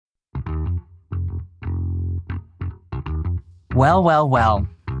Well.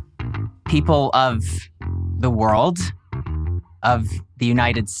 People of the world, of the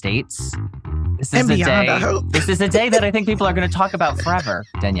United States. This is and beyond, I hope. This is a day that I think people are going to talk about forever,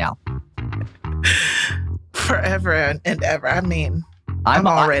 Danielle. Forever and ever. I mean, I'm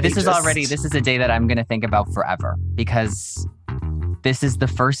already. This is a day that I'm going to think about forever because this is the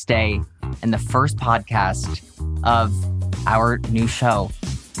first day and the first podcast of our new show,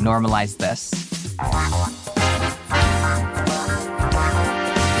 Normalize This.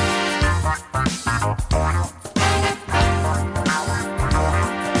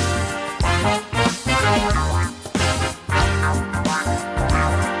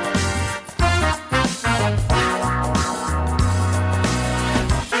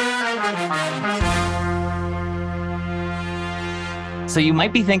 So you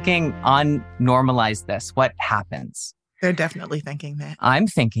might be thinking on Normalize This, what happens? They're definitely thinking that. I'm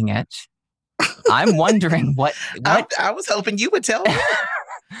thinking it. I'm wondering what I was hoping you would tell me.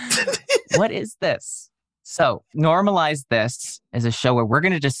 What is this? So Normalize This is a show where we're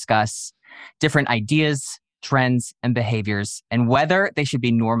going to discuss different ideas, trends, and behaviors, and whether they should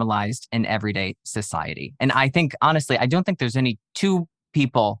be normalized in everyday society. And I think, honestly, I don't think there's any two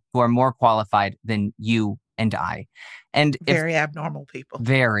people who are more qualified than you and I. And very abnormal people.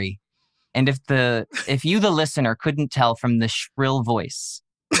 Very. And if you, the listener, couldn't tell from the shrill voice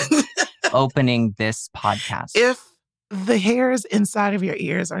opening this podcast. If the hairs inside of your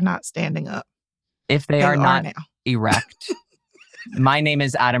ears are not standing up. If they are not erect. My name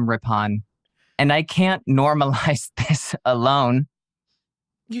is Adam Rippon, and I can't normalize this alone.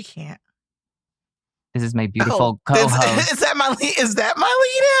 You can't. This is my beautiful co-host. Is that my lead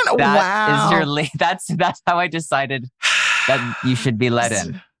in? That is your lead. That's how I decided that you should be let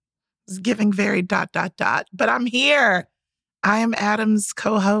in. It's giving very ... But I'm here. I am Adam's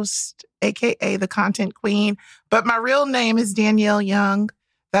co-host, aka the content queen. But my real name is Danielle Young.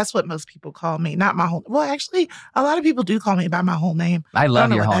 That's what most people call me. Not my whole. Well, actually, a lot of people do call me by my whole name. I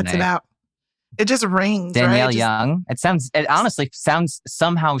love your whole name. That's about. It just rings. Danielle right? Young. It honestly sounds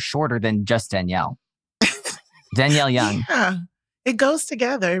somehow shorter than just Danielle. Danielle Young. Yeah, it goes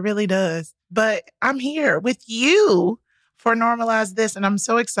together. It really does. But I'm here with you for Normalize This, and I'm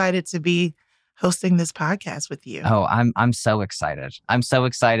so excited to be hosting this podcast with you. Oh, I'm so excited. I'm so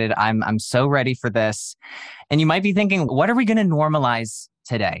excited. I'm so ready for this. And you might be thinking, what are we going to normalize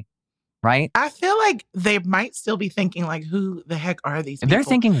today? Right? I feel like they might still be thinking, like, who the heck are these people? They're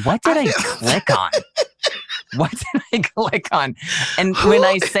thinking, what did I click on? What did I click on? And when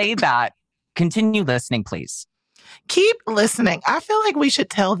I say that, continue listening, please. Keep listening. I feel like we should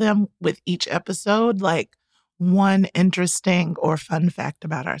tell them with each episode, like, one interesting or fun fact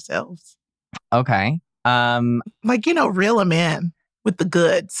about ourselves. Okay. Reel them in with the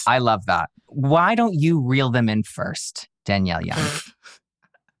goods. I love that. Why don't you reel them in first, Danielle Young?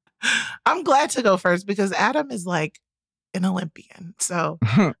 I'm glad to go first because Adam is like an Olympian. So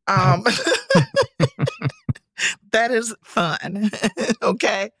that is fun.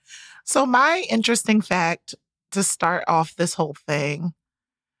 Okay. So my interesting fact to start off this whole thing,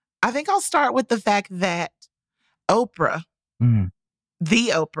 I think I'll start with the fact that Oprah, the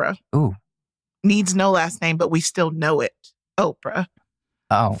Oprah, needs no last name, but we still know it. Oprah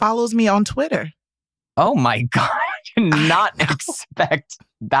follows me on Twitter. Oh my God. I did not expect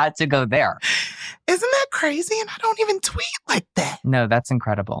that to go there. Isn't that crazy? And I don't even tweet like that. No, that's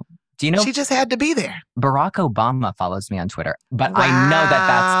incredible. Do you know? She just had to be there. Barack Obama follows me on Twitter, but wow. I know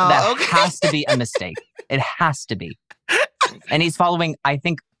that has to be a mistake. It has to be. And he's following, I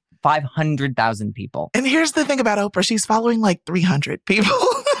think, 500,000 people. And here's the thing about Oprah. She's following like 300 people.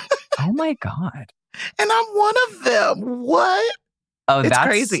 Oh my God. And I'm one of them. What? Oh, that's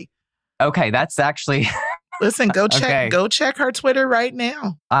crazy. Okay, that's actually... Listen, go check her Twitter right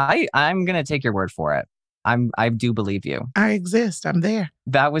now. I'm going to take your word for it. I do believe you. I exist. I'm there.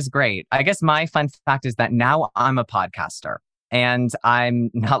 That was great. I guess my fun fact is that now I'm a podcaster and I'm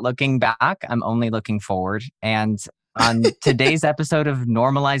not looking back. I'm only looking forward. And on today's episode of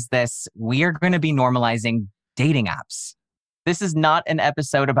Normalize This, we are going to be normalizing dating apps. This is not an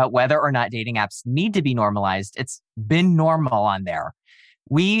episode about whether or not dating apps need to be normalized. It's been normal on there.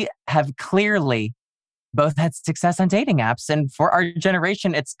 We have clearly both had success on dating apps. And for our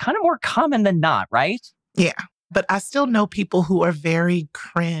generation, it's kind of more common than not, right? Yeah. But I still know people who are very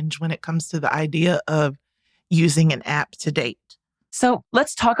cringe when it comes to the idea of using an app to date. So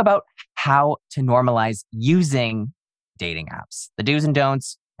let's talk about how to normalize using dating apps, the do's and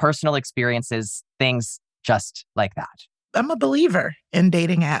don'ts, personal experiences, things just like that. I'm a believer in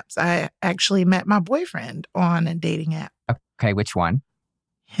dating apps. I actually met my boyfriend on a dating app. Okay, which one?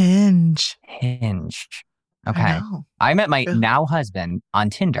 Hinge. I Okay. know. I met my Ugh. now husband on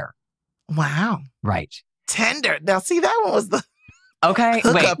Tinder. Wow. Right. Tinder. Now, see, that one was the Okay, wait.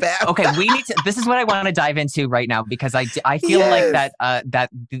 hookup app. Okay, we need to. This is what I want to dive into right now because I feel like Yes. that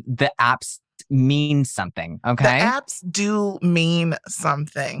the apps mean something. The Okay, apps do mean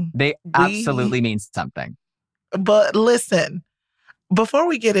something. they absolutely mean something. But listen, before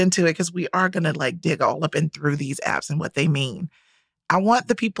we get into it, because we are going to like dig all up and through these apps and what they mean, I want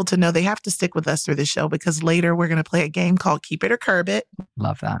the people to know they have to stick with us through the show because later we're going to play a game called Keep It or Curb It.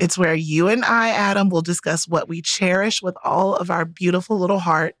 Love that. It's where you and I, Adam, will discuss what we cherish with all of our beautiful little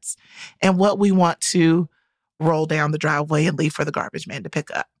hearts and what we want to roll down the driveway and leave for the garbage man to pick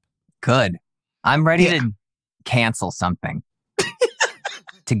up. Good. I'm ready to cancel something.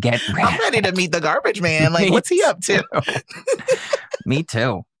 To get rid. I'm ready to meet the garbage man. Like, what's he up to? Me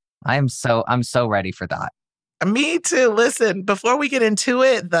too. I'm so ready for that. Me too. Listen, before we get into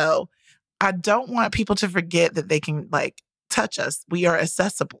it, though, I don't want people to forget that they can like touch us. We are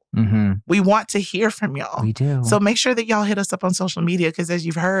accessible. Mm-hmm. We want to hear from y'all. We do. So make sure that y'all hit us up on social media because as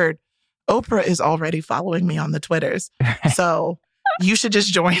you've heard, Oprah is already following me on the Twitters. So you should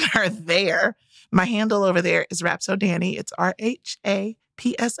just join her there. My handle over there is Rhapsodani. It's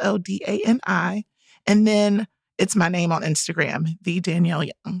RHAPSODANI. And then it's my name on Instagram, the Danielle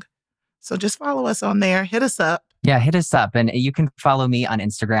Young. So just follow us on there. Hit us up. Yeah, hit us up. And you can follow me on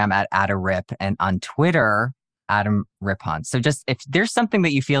Instagram at @AdaRip and on Twitter, Adam Rippon. So just if there's something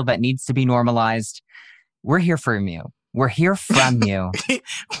that you feel that needs to be normalized, we're here from you. We're here from you.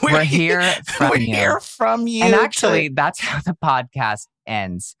 We're here from you. We're here from you. And actually, that's how the podcast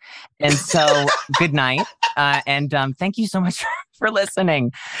ends. And so good night. And thank you so much for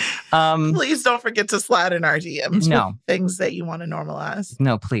listening. Please don't forget to slide in our DMs No. with things that you want to normalize.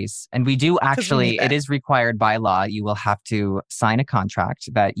 No, please. And we do actually, it is required by law. You will have to sign a contract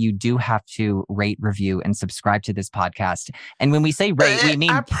that you do have to rate, review, and subscribe to this podcast. And when we say rate, we mean...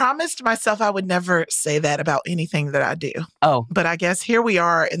 I promised myself I would never say that about anything that I do. Oh. But I guess here we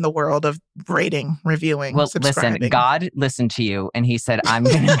are in the world of rating, reviewing, subscribing. Listen, God listened to you and he said, I'm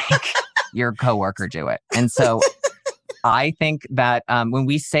going to make your coworker do it. And so... I think that when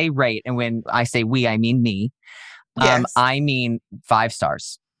we say rate, and when I say we, I mean me, yes. I mean 5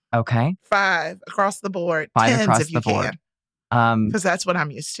 stars. Okay? 5 across the board. 5 10s across if you the board. can. Because that's what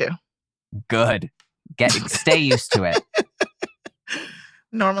I'm used to. Good. Stay used to it.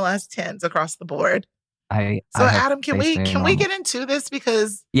 Normalize 10s across the board. So Adam, can we get into this?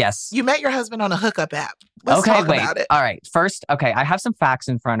 Because yes, you met your husband on a hookup app. Let's talk about it. All right. First, okay, I have some facts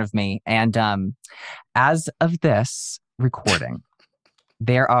in front of me. And as of this recording,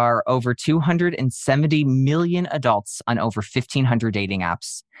 there are over 270 million adults on over 1,500 dating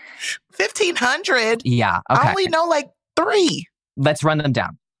apps. 1,500? Yeah. Okay. I only know like 3. Let's run them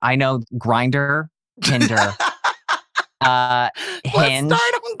down. I know Grindr, Tinder, Hinge. Let's start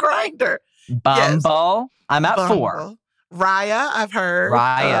on Grindr. Bumble. Yes. I'm at Bumble. 4. Raya, I've heard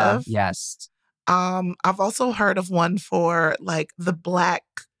of. Yes. I've also heard of one for like the black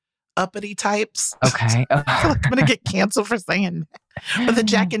uppity types. Okay. I feel like I'm gonna get canceled for saying that. But the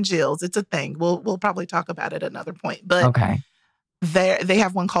Jack and Jills, it's a thing. We'll probably talk about it at another point. But okay. They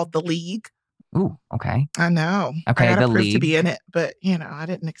have one called The League. Ooh, okay. I know. Okay, I got The approved League to be in it, but I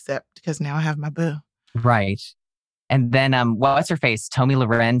didn't accept because now I have my boo. Right. And then what's her face? Tomi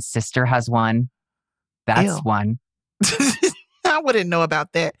Lahren's sister has one. That's one. I wouldn't know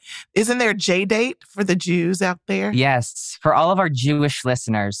about that. Isn't there J-Date for the Jews out there? Yes, for all of our Jewish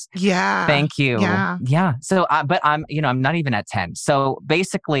listeners. Yeah. Thank you. Yeah. So, but I'm not even at 10. So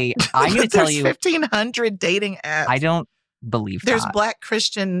basically, I'm going to tell you, 1,500 dating apps. I don't believe there's that. Black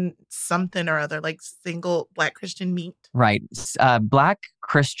Christian something or other, like single Black Christian meat. Right. Black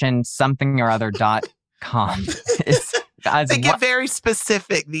Christian something or other.com. They get very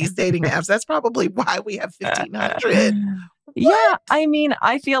specific, these dating apps. That's probably why we have 1,500. Yeah, I mean,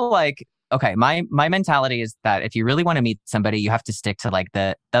 I feel like, okay, my mentality is that if you really want to meet somebody, you have to stick to like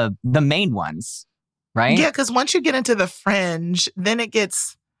the main ones, right? Yeah, because once you get into the fringe, then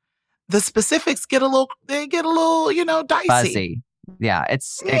the specifics get a little dicey. Fuzzy. Yeah, it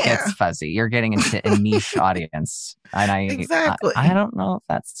gets fuzzy. You're getting into a niche audience. And exactly. I don't know if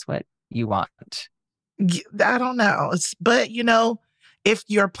that's what you want. I don't know. But if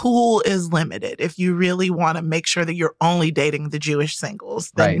your pool is limited, if you really want to make sure that you're only dating the Jewish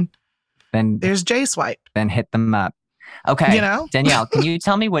singles, then there's J-Swipe. Then hit them up. Okay. Danielle, can you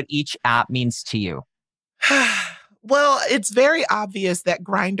tell me what each app means to you? Well, it's very obvious that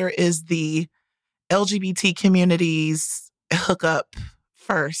Grindr is the LGBT community's hookup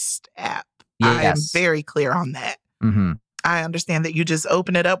first app. Yes. I am very clear on that. Mm-hmm. I understand that you just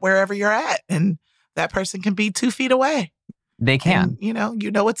open it up wherever you're at and that person can be 2 feet away. They can. And,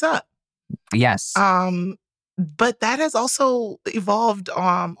 you know what's up. Yes. But that has also evolved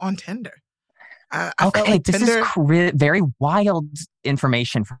on Tinder. I felt Okay, like this Tinder. is very wild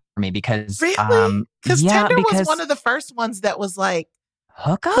information for me because Really? Because yeah, Tinder was because one of the first ones that was like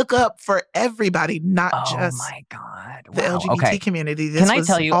hook hook up for everybody, not Oh just my God. the Wow. LGBT Okay. community. This Can I was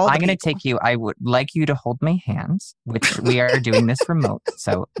tell you, all the I'm going to people. take you, I would like you to hold my hands, which we are doing this remote,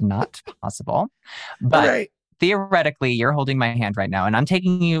 so not possible. But Right. theoretically, you're holding my hand right now, and I'm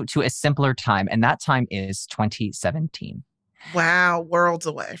taking you to a simpler time, and that time is 2017. Wow, worlds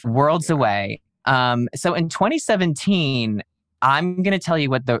away from Worlds here. away. So in 2017, I'm going to tell you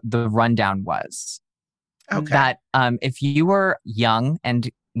what the rundown was. Okay. That if you were young and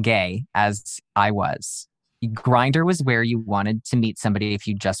gay, as I was, Grindr was where you wanted to meet somebody if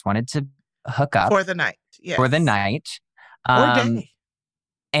you just wanted to hook up For the night. Yes. for the night. Or day.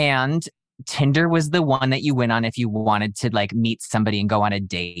 And Tinder was the one that you went on if you wanted to like meet somebody and go on a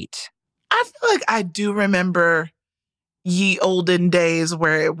date. I feel like I do remember ye olden days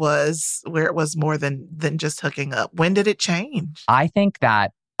where it was more than just hooking up. When did it change? I think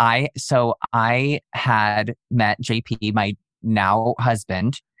that I had met JP, my now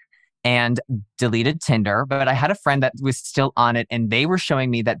husband, and deleted Tinder, but I had a friend that was still on it, and they were showing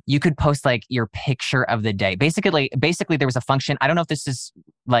me that you could post like your picture of the day. Basically there was a function. I don't know if this is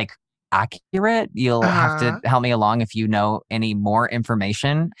like accurate. You'll have to help me along if you know any more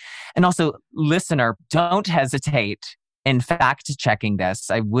information. And also, listener, don't hesitate in fact checking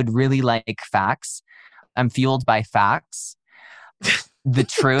this. I would really like facts. I'm fueled by facts. The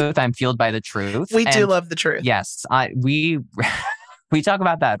truth. I'm fueled by the truth. We do love the truth. Yes. We talk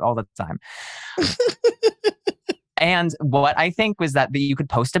about that all the time. And what I think was that you could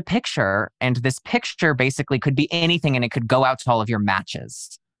post a picture, and this picture basically could be anything, and it could go out to all of your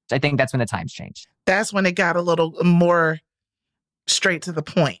matches. So I think that's when the times changed. That's when it got a little more straight to the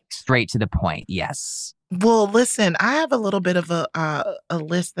point. Straight to the point, yes. Well, listen, I have a little bit of a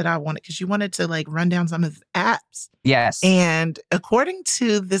list that I wanted, because you wanted to like run down some of the apps. Yes. And according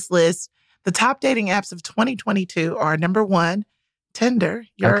to this list, the top dating apps of 2022 are number 1, Tinder,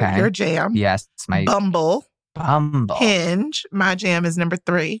 your jam. Yes, my Bumble. Hinge, my jam, is number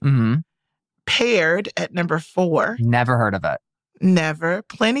 3. Mm-hmm. Paired at number 4. Never heard of it. Never.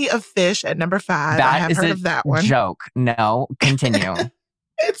 Plenty of Fish at number 5. That I have heard of that one. Joke. No, continue.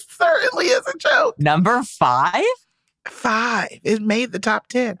 It certainly is a joke. Number 5? 5. It made the top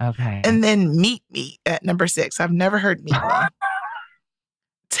 10. Okay. And then Meet Me at number 6. I've never heard Meet Me.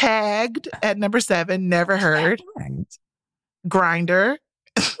 Tagged at number 7. Never heard. Grindr.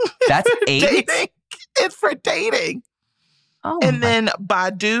 That's 8? Dating. It's for dating. Oh, and then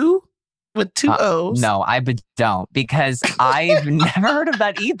Badu with 2 O's. No, I don't, because I've never heard of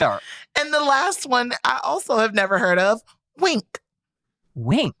that either. And the last one I also have never heard of, Wink.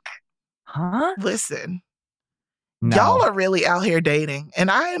 Wink? Huh? Listen. No. Y'all are really out here dating,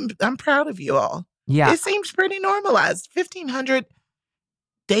 and I'm proud of you all. Yeah. It seems pretty normalized. 1,500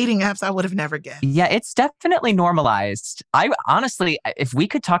 dating apps I would have never guessed. Yeah, it's definitely normalized. I honestly, if we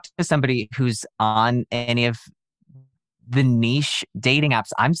could talk to somebody who's on any of the niche dating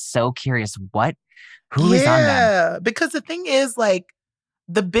apps, I'm so curious who is on them. Yeah, because the thing is, like,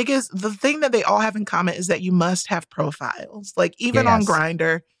 the thing that they all have in common is that you must have profiles. Like, even on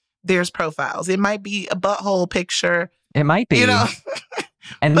Grindr, there's profiles. It might be a butthole picture. It might be.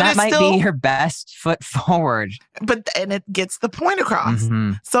 And that might be your best foot forward. And it gets the point across.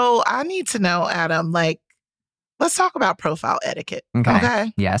 Mm-hmm. So I need to know, Adam, like, let's talk about profile etiquette.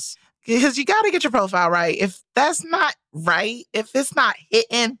 Okay? Yes. Because you got to get your profile right. If that's not right, if it's not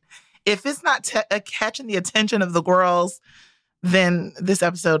hitting, if it's not catching the attention of the girls, then this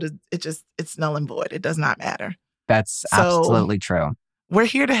episode it's null and void. It does not matter. That's absolutely true. We're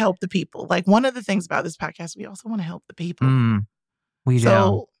here to help the people. Like, one of the things about this podcast, we also want to help the people. We do.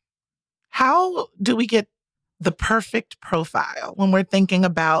 So how do we get the perfect profile when we're thinking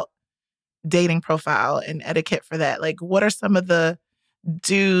about dating profile and etiquette for that? Like, what are some of the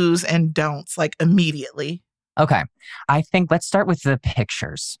do's and don'ts, like, immediately? Okay. I think let's start with the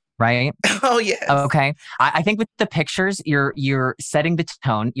pictures, right? Oh, yes. Okay. I think with the pictures, you're setting the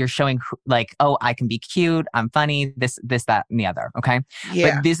tone. You're showing like, oh, I can be cute. I'm funny. This, that, and the other. Okay.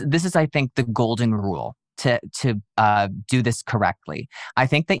 Yeah. But this is, I think, the golden rule to do this correctly. I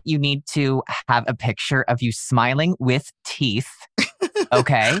think that you need to have a picture of you smiling with teeth.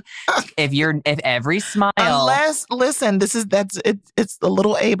 Okay. If every smile, unless, listen, it's a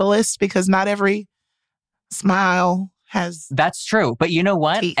little ableist, because not every smile has. That's true. But you know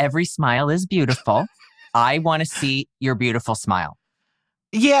what? Teeth. Every smile is beautiful. I want to see your beautiful smile.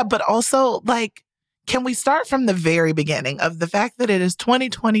 Yeah, but also, like, can we start from the very beginning of the fact that it is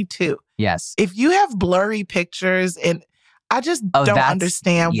 2022? Yes. If you have blurry pictures, and I just don't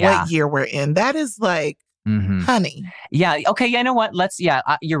understand what year we're in. That is like, honey. Yeah. Okay. You know what?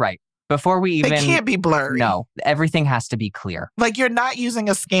 You're right. Before we even... They can't be blurry. No, everything has to be clear. Like, you're not using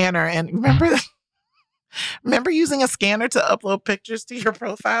a scanner. And remember using a scanner to upload pictures to your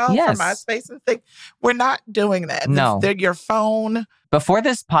profile for MySpace and things? We're not doing that. No. They're your phone. Before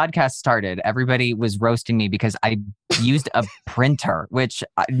this podcast started, everybody was roasting me because I used a printer, which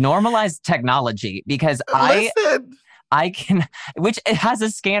normalized technology because I can, which it has a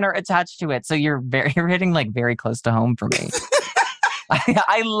scanner attached to it. So you're hitting like very close to home for me.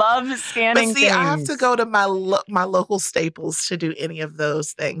 I love scanning But see, things. I have to go to my local Staples to do any of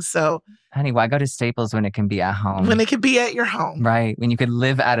those things. So, honey, why go to Staples when it can be at home? When it can be at your home. Right. When you could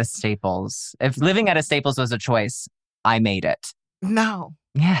live at a Staples. If living at a Staples was a choice, I made it. No.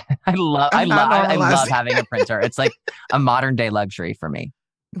 Yeah. I love having a printer. It's like a modern day luxury for me.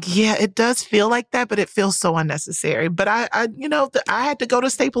 Yeah, it does feel like that, but it feels so unnecessary. But I had to go to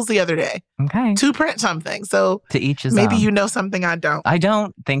Staples the other day to print something. So to each his maybe own. you know something I don't. I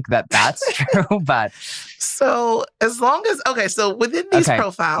don't think that that's true, but so as long as so within these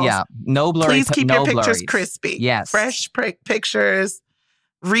profiles, no blurry. Please keep your pictures crispy. Yes, fresh pictures,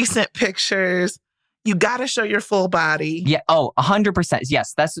 recent pictures. You got to show your full body. Yeah. Oh, 100%.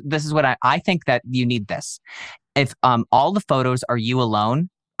 Yes. This is what I think that you need this. If all the photos are you alone,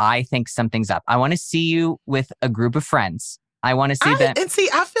 I think something's up. I want to see you with a group of friends. I want to see them. And see,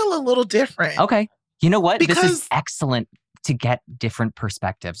 I feel a little different. Okay. You know what? This is excellent to get different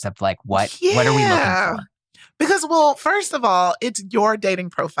perspectives of like, what are we looking for? Because, well, first of all, it's your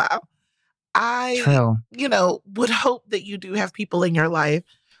dating profile. True. Would hope that you do have people in your life,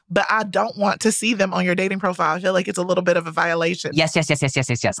 but I don't want to see them on your dating profile. I feel like it's a little bit of a violation. Yes.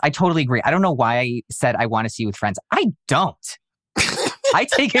 I totally agree. I don't know why I said I want to see you with friends. I don't. I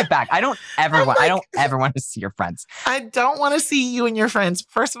take it back. I don't ever want to see your friends. I don't want to see you and your friends.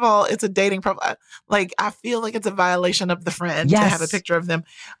 First of all, it's a dating profile. Like, I feel like it's a violation of the friend to have a picture of them.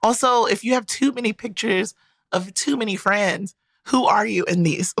 Also, if you have too many pictures of too many friends, who are you in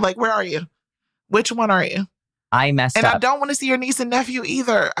these? Like, where are you? Which one are you? I messed up. And I don't want to see your niece and nephew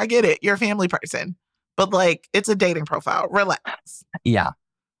either. I get it. You're a family person. But like, it's a dating profile. Relax. Yeah.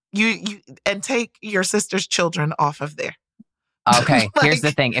 You and take your sister's children off of there. Okay, here's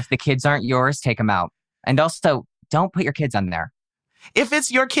the thing. If the kids aren't yours, take them out. And also, don't put your kids on there. If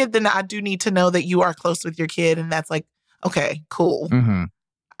it's your kid, then I do need to know that you are close with your kid. And that's like, okay, cool. Mm-hmm.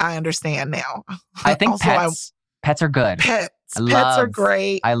 I understand now. I think pets are good. Pets are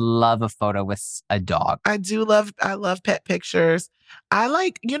great. I love a photo with a dog. I love pet pictures. I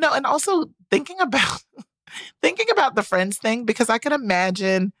like, and also thinking about the friends thing, because I can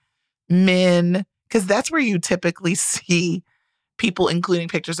imagine men, because that's where you typically see people including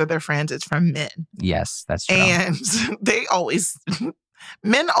pictures of their friends. It's from men. Yes, that's true. And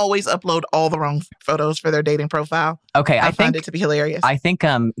men always upload all the wrong photos for their dating profile. Okay, I find it to be hilarious. I think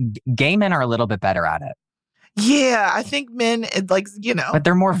gay men are a little bit better at it. Yeah, I think men, but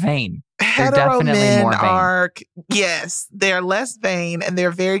they're more vain. Hetero they're definitely men more vain. They're less vain, and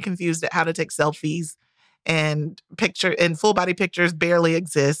they're very confused at how to take selfies, and full body pictures barely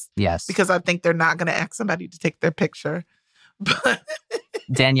exist. Yes, because I think they're not going to ask somebody to take their picture. But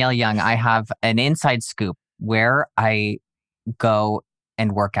Danielle Young, I have an inside scoop where I go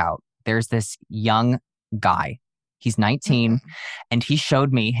and work out. There's this young guy. He's 19, and he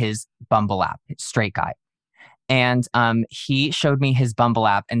showed me his Bumble app, straight guy. And he showed me his Bumble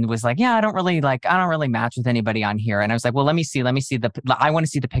app and was like, yeah, I don't really match with anybody on here. And I was like, well, let me see I want to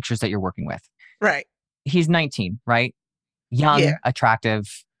see the pictures that you're working with. Right. He's 19, right? Young,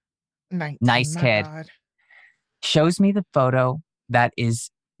 attractive, 19, nice kid. God. Shows me the photo that is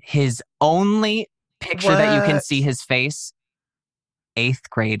his only picture that you can see his face. 8th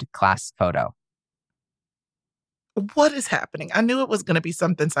grade class photo. What is happening? I knew it was going to be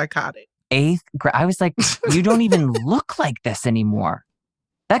something psychotic. 8th grade. I was like, you don't even look like this anymore.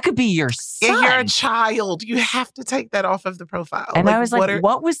 That could be your son. If you're a child, you have to take that off of the profile. And I was like,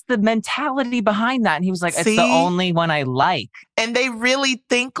 what was the mentality behind that? And he was like, it's the only one I like. And they really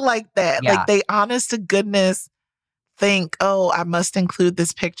think like that. Yeah. Like, they honest to goodness think, oh, I must include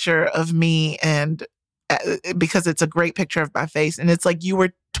this picture of me and because it's a great picture of my face. And it's like, you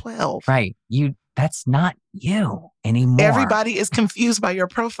were 12. Right. That's not you anymore. Everybody is confused by your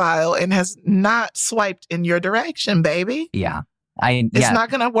profile and has not swiped in your direction, baby. Yeah. It's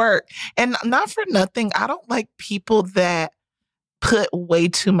not going to work. And not for nothing, I don't like people that put way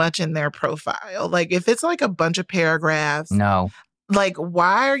too much in their profile. Like, if it's like a bunch of paragraphs. No. Like,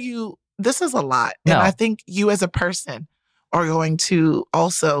 why are you this is a lot. And I No. think you as a person are going to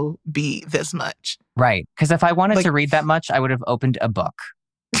also be this much. Right. Because if I wanted Like, to read that much, I would have opened a book.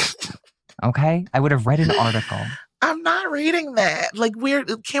 Okay? I would have read an article. I'm not reading that. Like,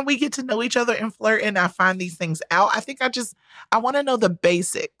 can we get to know each other and flirt and I find these things out? I think I want to know the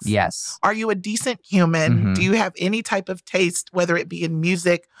basics. Yes. Are you a decent human? Mhm. Do you have any type of taste, whether it be in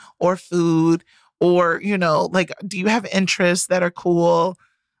music or food or, like, do you have interests that are cool?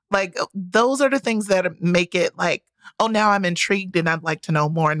 Like, those are the things that make it like, oh, now I'm intrigued and I'd like to know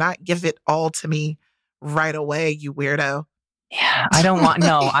more, not give it all to me right away, you weirdo. Yeah, I don't want,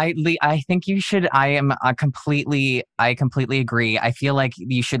 no, I think you should, I completely agree. I feel like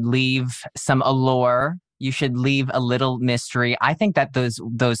you should leave some allure. You should leave a little mystery. I think that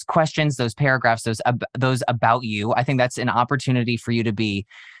those questions, those paragraphs, those about you, I think that's an opportunity for you to be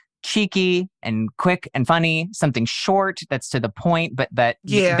cheeky and quick and funny, something short that's to the point, but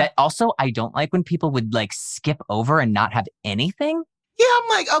Yeah. that also I don't like when people would like skip over and not have anything. Yeah, I'm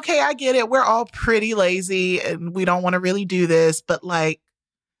like, okay, I get it. We're all pretty lazy and we don't want to really do this, but like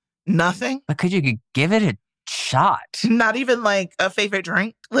nothing. But could you give it a shot? Not even like a favorite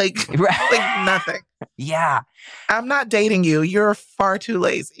drink. Like nothing. Yeah. I'm not dating you. You're far too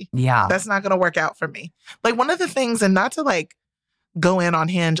lazy. Yeah. That's not going to work out for me. Like one of the things, and not to like go in on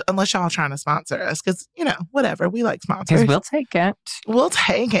Hinge unless y'all trying to sponsor us, because, whatever. We like sponsors. Because we'll take it. We'll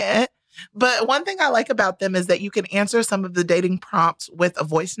take it. But one thing I like about them is that you can answer some of the dating prompts with a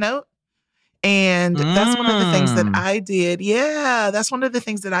voice note. And that's one of the things that I did. Yeah, that's one of the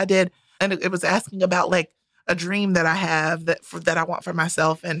things that I did. And it was asking about like a dream that I have that I want for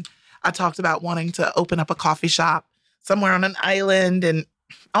myself. And I talked about wanting to open up a coffee shop somewhere on an island and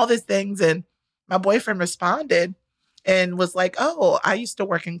all these things. And my boyfriend responded and was like, oh, I used to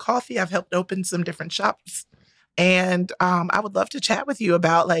work in coffee. I've helped open some different shops. And I would love to chat with you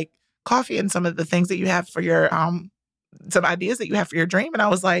about like coffee and some of the things that you have for your, some ideas that you have for your dream. And I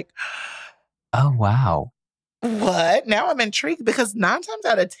was like, oh, wow. What? Now I'm intrigued because 9 times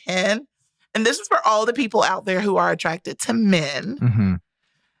out of 10, and this is for all the people out there who are attracted to men, Mm-hmm.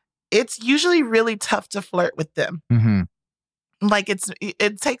 it's usually really tough to flirt with them. Mm-hmm. Like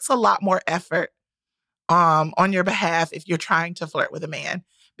it takes a lot more effort on your behalf if you're trying to flirt with a man,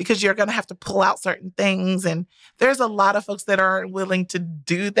 because you're going to have to pull out certain things. And there's a lot of folks that aren't willing to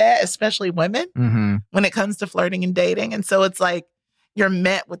do that, especially women, Mm-hmm. when it comes to flirting and dating. And so it's like you're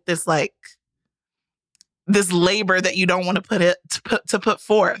met with this like this labor that you don't want to put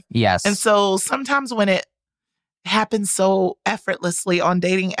forth. Yes. And so sometimes when it happens so effortlessly on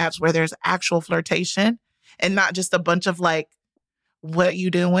dating apps where there's actual flirtation and not just a bunch of like, what you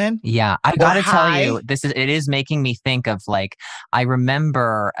doing? Yeah, I gotta tell hi. you, it is making me think of like, I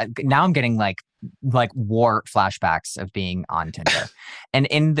remember, now I'm getting like war flashbacks of being on Tinder. And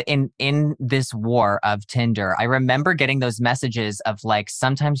in this war of Tinder, I remember getting those messages of like,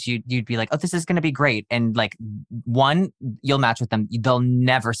 sometimes you'd be like, oh, this is gonna be great. And like one, you'll match with them, they'll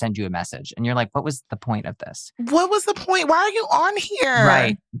never send you a message. And you're like, what was the point of this? What was the point? Why are you on here?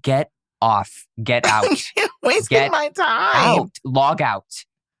 Right. Get off. Get out. Wasting my time. Out. Log out.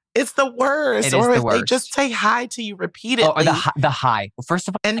 It's the worst. It is or the if worst. they just say hi to you repeatedly. Or the high. Well, first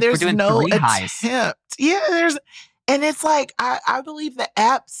of all, and we're there's doing no 3 highs. attempt. Yeah, and it's like I believe the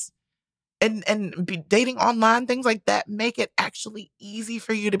apps and dating online, things like that, make it actually easy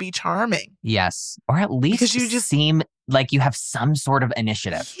for you to be charming. Yes. Or at least Because you just seem like you have some sort of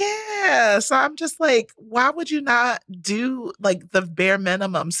initiative. Yeah. So I'm just like, why would you not do like the bare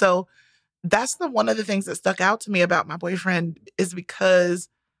minimum? So that's one of the things that stuck out to me about my boyfriend is because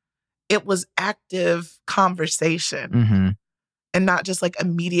it was active conversation Mm-hmm. and not just like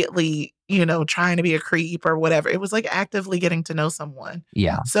immediately, trying to be a creep or whatever. It was like actively getting to know someone.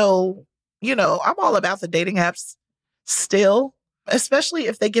 Yeah. So, I'm all about the dating apps still, especially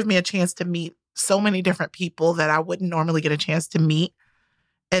if they give me a chance to meet so many different people that I wouldn't normally get a chance to meet,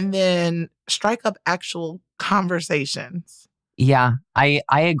 and then strike up actual conversations. Yeah, I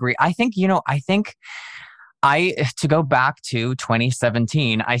agree. I think, to go back to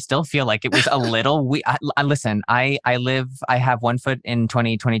 2017, I still feel like it was a little, listen, I have one foot in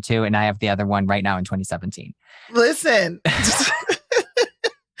 2022 and I have the other one right now in 2017. Listen,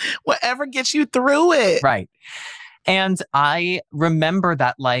 whatever gets you through it. Right. And I remember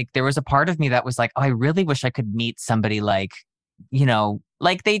that like, there was a part of me that was like, oh, I really wish I could meet somebody like,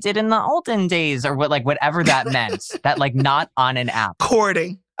 like they did in the olden days or whatever that meant, that like not on an app.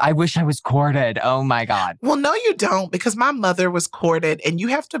 Courting. I wish I was courted. Oh my God. Well, no, you don't, because my mother was courted and you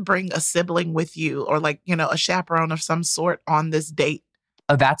have to bring a sibling with you or like, a chaperone of some sort on this date.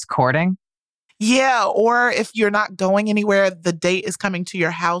 Oh, that's courting? Yeah, or if you're not going anywhere, the date is coming to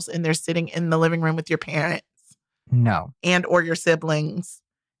your house and they're sitting in the living room with your parents No. and or your siblings.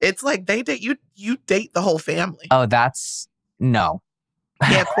 It's like they date you date the whole family. Oh, that's no.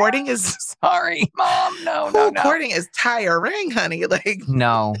 Yeah, courting is Sorry, Mom. No. courting is tiring, honey. Like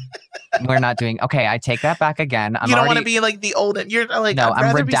No, we're not doing. Okay, I take that back again. you don't want to be like the old. You're like No, I'd I'm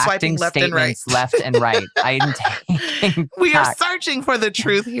rather be swiping redacting left and right. statements left and right. I'm taking We are back. searching for the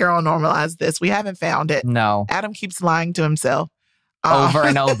truth here on Normalize This. We haven't found it. No, Adam keeps lying to himself. over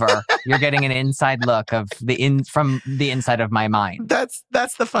and over. You're getting an inside look of from the inside of my mind. That's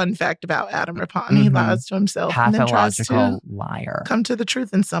the fun fact about Adam Rippon. He lies to himself and then tries to Pathological liar. come to the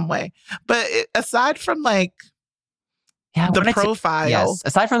truth in some way. But aside from like the profile, yes.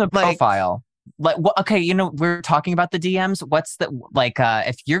 Aside from the like, profile, like okay, we're talking about the DMs. What's the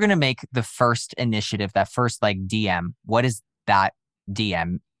if you're gonna make the first initiative, that first like DM, what does that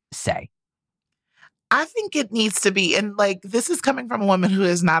DM say? I think it needs to be, and like this is coming from a woman who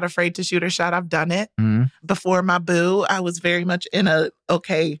is not afraid to shoot her shot. I've done it before my boo. I was very much in I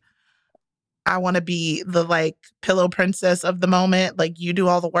want to be the like pillow princess of the moment. Like you do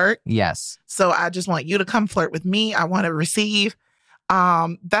all the work. Yes. So I just want you to come flirt with me. I want to receive.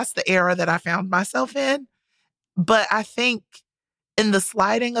 That's the era that I found myself in. But I think in the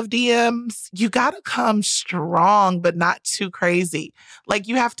sliding of DMs, you got to come strong, but not too crazy. Like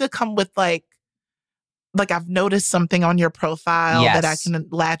you have to come with like I've noticed something on your profile that I can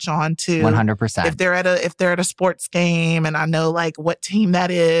latch on to. 100%. If they're at a sports game and I know like what team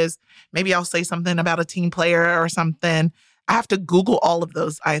that is, maybe I'll say something about a team player or something. I have to Google all of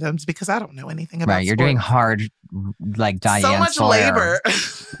those items because I don't know anything about Right, you're sports. doing hard, like Diane so much Sawyer labor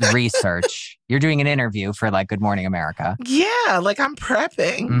research. You're doing an interview for like Good Morning America. Yeah, like I'm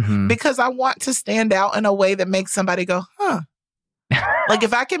prepping because I want to stand out in a way that makes somebody go, huh. Like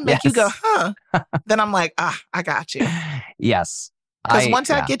if I can make you go, huh, then I'm like, I got you. Yes. Because once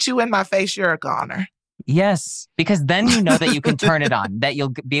I get you in my face, you're a goner. Yes. Because then you know that you can turn it on, that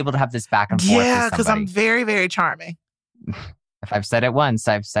you'll be able to have this back and forth. Yeah, because I'm very, very charming. If I've said it once,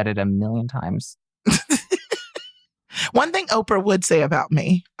 I've said it a million times. One thing Oprah would say about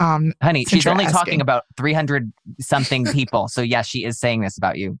me. Honey, she's only talking about 300 something people. So yes, she is saying this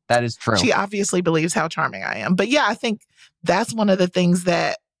about you. That is true. She obviously believes how charming I am. But yeah, I think that's one of the things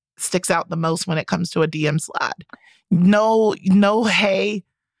that sticks out the most when it comes to a DM slide. No, hey.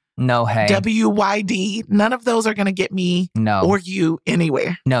 No, hey. WYD. None of those are going to get me or you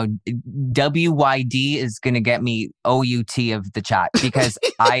anywhere. No, WYD is going to get me OUT of the chat because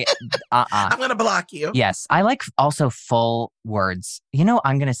I'm going to block you. Yes. I like also full words.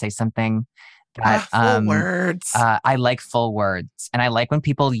 I'm going to say something that full words. I like full words. And I like when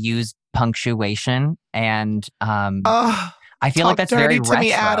people use punctuation and I feel like that's very retro.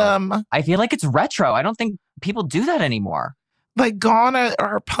 Me, Adam. I feel like it's retro. I don't think people do that anymore. Like gone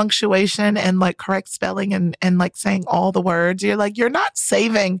are punctuation and like correct spelling and like saying all the words. You're like, you're not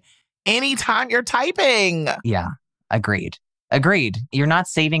saving any time you're typing. Yeah, agreed. You're not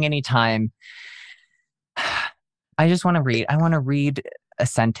saving any time. I just want to read. I want to read a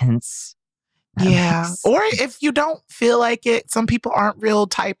sentence. Yeah. Or if you don't feel like it, some people aren't real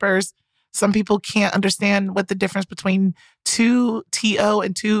typers. Some people can't understand what the difference between two TO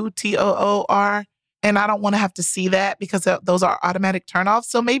and two TOO are. And I don't want to have to see that because those are automatic turnoffs.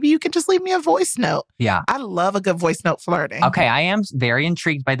 So maybe you can just leave me a voice note. Yeah. I love a good voice note flirting. Okay. I am very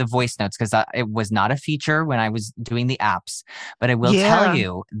intrigued by the voice notes because it was not a feature when I was doing the apps. But I will tell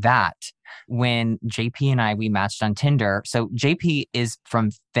you that when JP and we matched on Tinder. So JP is from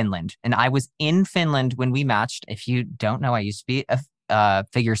Finland and I was in Finland when we matched. If you don't know, I used to be a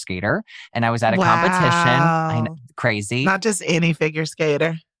figure skater and I was at a competition. I know, crazy. Not just any figure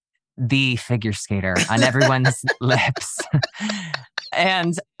skater. The figure skater on everyone's lips.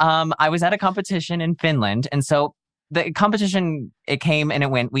 And I was at a competition in Finland. And so the competition, it came and it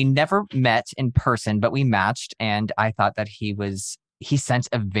went. We never met in person, but we matched. And I thought that he sent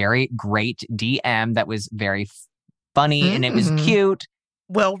a very great DM that was very funny and it was cute.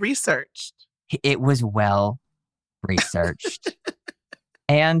 Well researched. It was well researched.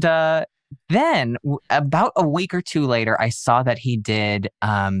 And then about a week or two later, I saw that he did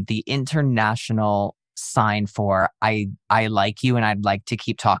the international sign for I like you and I'd like to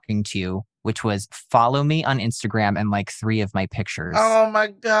keep talking to you, which was follow me on Instagram and like 3 of my pictures. Oh my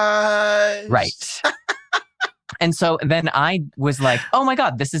gosh. Right. And so then I was like, oh my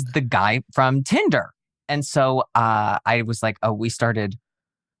God, this is the guy from Tinder. And so I was like, we started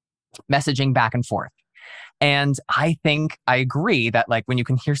messaging back and forth. And I think I agree that like when you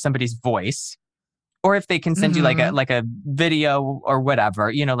can hear somebody's voice Or if they can send you Mhm. like a video or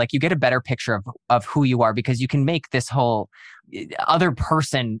whatever, like you get a better picture of who you are because you can make this whole other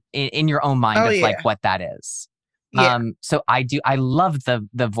person in your own mind Oh, of like yeah. what that is. Yeah. So I love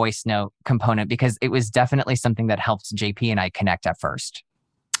the voice note component because it was definitely something that helped JP and I connect at first.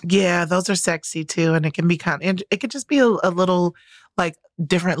 Yeah, those are sexy too, and it can be it could just be a little, like,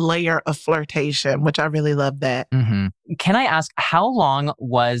 different layer of flirtation, which I really love that. Hmm. Can I ask, how long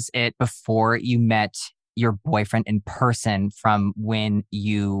was it before you met your boyfriend in person from when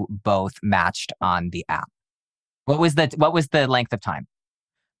you both matched on the app? What was the length of time?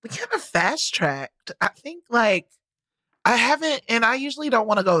 We kinda fast-tracked. I think, like, I haven't and I usually don't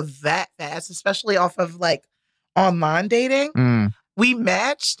wanna go that fast, especially off of, like, online dating. Mm, We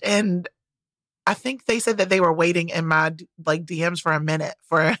matched, and I think they said that they were waiting in my DMs for a minute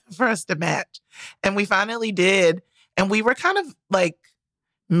for for us to match, and we finally did, and we were kind of, like,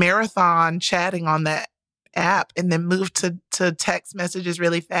 marathon chatting on that app and then moved to text messages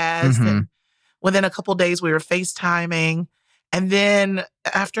really fast, hmm. and within a couple days, we were FaceTiming, and then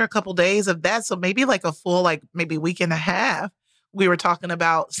after a couple days of that, so maybe like a full, like, maybe week and a half, we were talking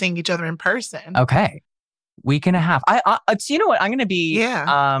about seeing each other in person. Okay. Week and a half. So you know what? Yeah.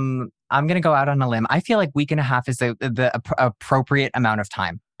 I'm gonna go out on a limb. I feel like week and a half is the appropriate amount of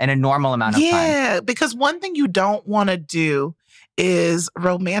time and a normal amount of time. Yeah, because one thing you don't wanna do is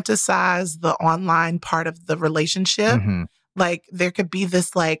romanticize the online part of the relationship. Hmm. Like, there could be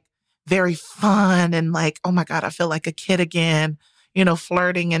this, like, very fun and, like, "Oh my god, I feel like a kid again,"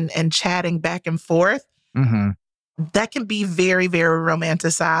 flirting and chatting back and forth. Hmm. That can be very, very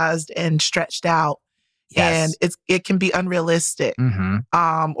romanticized and stretched out, and Yes. it can be unrealistic. Hmm.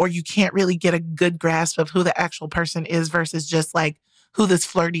 Or you can't really get a good grasp of who the actual person is versus just, like, who this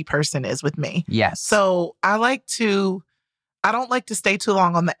flirty person is with me. Yes. So, I don't like to stay too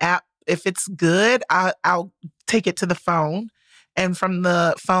long on the app. If it's good, I'll take it to the phone, and from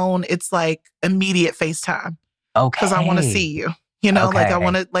the phone, it's, like, immediate FaceTime because I wanna Okay. see you, like, I Okay.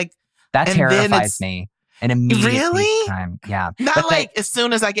 wanna, like That and then terrifies it's me. An immediate really? FaceTime. Yeah. Not, But that like, as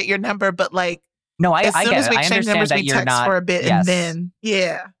soon as I get your number, but, like, no, as I soon get as it. we I exchange understand numbers, that we you're text not. for a bit, and Yes. then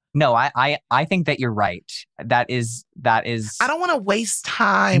yeah. No, I think that you're right. That I is don't wanna waste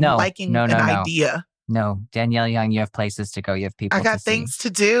time no, liking no, an no, no. idea. No, Danielle Young, you have places to go. You have I people to got see. things to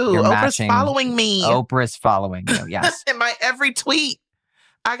do. You're Oprah's matching. following me Oprah's following you. Yes. in my every tweet.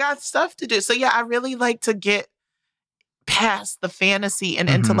 I got stuff to do. So, yeah, I really like to get past the fantasy and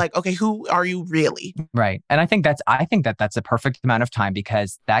into, Hmm. like, okay, who are you really? Right. And I think that that's a perfect amount of time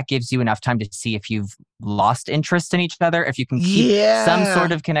because that gives you enough time to see if you've lost interest in each other, if you can keep some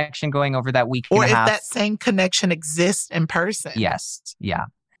sort Yeah. of connection going over that week and Or a if half. that same connection exists in person. Yes. Yeah.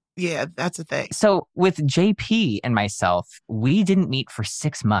 Yeah, that's a thing. So with JP and myself, we didn't meet for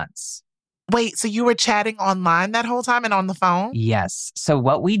 6 months. Wait, so you were chatting online that whole time and on the phone? Yes. So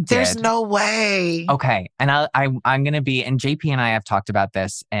what we There's did. no way. Okay, and I'm gonna be, and JP and I have talked about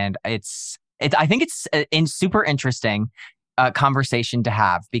this, and I think it's in super interesting conversation to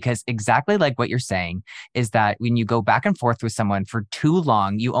have because exactly like what you're saying is that when you go back and forth with someone for too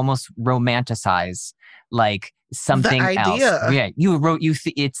long, you almost romanticize like The something else. idea. Yeah,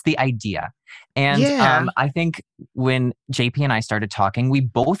 it's the idea, and Yeah. I think when JP and I started talking, we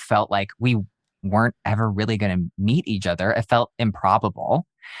both felt like we weren't ever really going to meet each other. It felt improbable.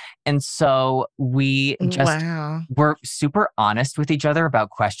 And so we just Wow. were super honest with each other about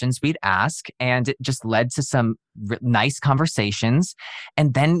questions we'd ask. And it just led to some nice conversations.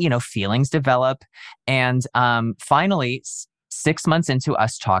 And then, feelings develop. And finally, 6 months into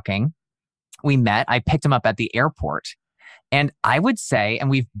us talking, we met. I picked him up at the airport. And I would say, and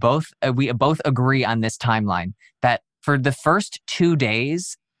we both agree on this timeline, that for the first 2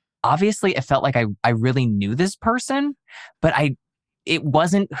 days, obviously it felt like I really knew this person, but it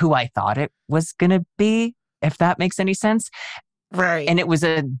wasn't who I thought it was going to be, if that makes any sense. Right. And it was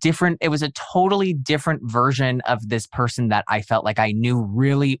a totally different version of this person that I felt like I knew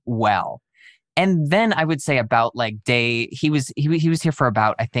really well. And then I would say about like he was here for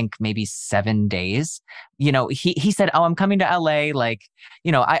about, I think maybe 7 days. He said, "Oh, I'm coming to LA. Like,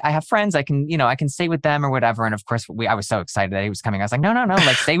 I have friends. I can stay with them or whatever." And of course I was so excited that he was coming. I was like, no,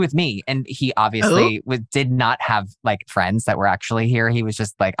 like stay with me. And he Oh, obviously did not have like friends that were actually here. He was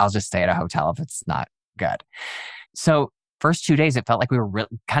just like, I'll just stay at a hotel if it's not good. So first 2 days, it felt like we were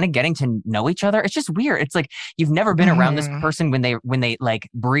kind of getting to know each other. It's just weird. It's like you've never been around this mhm. person when they like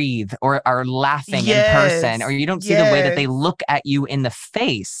breathe or are laughing in person, or Yes. you don't see the way that they Yes. look at you in the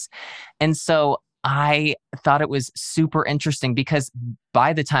face. And so I thought it was super interesting because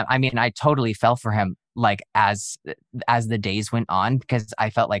by the time, I mean, I totally fell for him like as the days went on, because I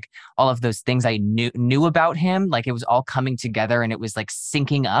felt like all of those things I knew about him, like it was all coming together and it was like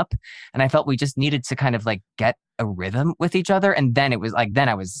syncing up. And I felt we just needed to kind of like get a rhythm with each other. And then it was like, then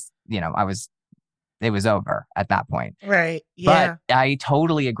I was, it was over at that point. Right. Yeah. But I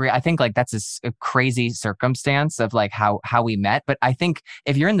totally agree. I think like that's a crazy circumstance of like how we met. But I think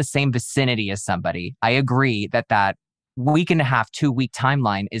if you're in the same vicinity as somebody, I agree that week and a half, 2-week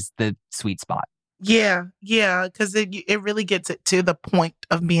timeline is the sweet spot. Yeah. Yeah. Because it really gets it to the point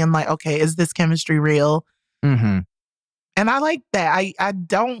of being like, okay, is this chemistry real? Mm-hmm. And I like that. I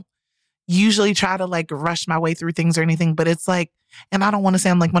don't usually try to like rush my way through things or anything, but it's like, and I don't want to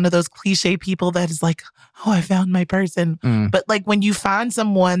sound like one of those cliche people that is like, oh, I found my person. But like when you find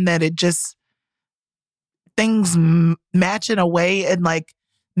someone that it just, things match in a way and like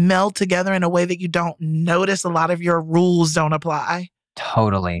meld together in a way that you don't notice, a lot of your rules don't apply.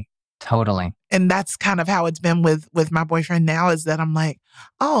 Totally. And that's kind of how it's been with my boyfriend now, is that I'm like,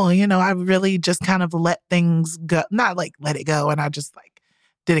 oh, I really just kind of let things go. Not like let it go and I just like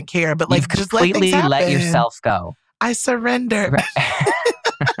didn't care, but like just completely let yourself go. I surrendered. Right.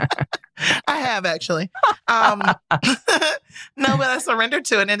 I have actually. No, but I surrendered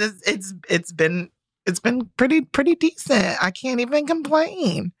to it, and it's been pretty decent. I can't even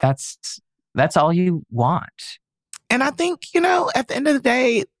complain. That's all you want. And I think, at the end of the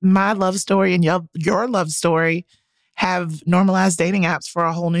day, my love story and your love story have normalized dating apps for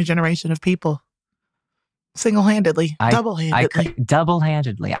a whole new generation of people. Single-handedly,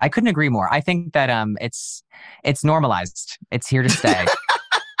 double-handedly. I couldn't agree more. I think that it's normalized. It's here to stay.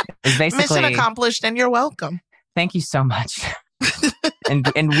 It's basically mission accomplished, and you're welcome. Thank you so much.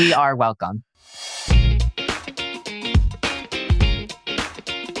 and we are welcome.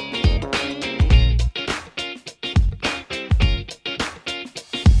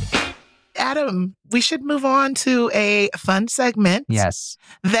 Adam, we should move on to a fun segment. Yes.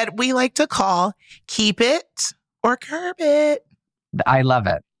 That we like to call Keep It or Curb It. I love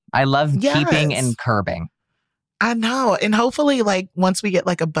it. I love keeping and curbing. I know. And hopefully, like, once we get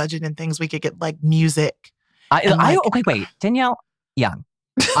like a budget and things, we could get like music. Okay, wait. Danielle Young.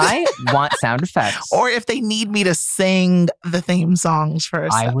 I want sound effects. Or if they need me to sing the theme songs for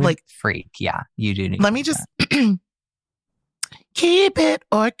us. I would freak. Yeah, you do need Let me just... Keep it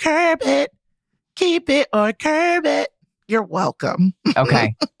or curb it. Keep it or curb it. You're welcome.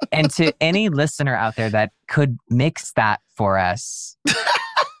 Okay. And to any listener out there that could mix that for us,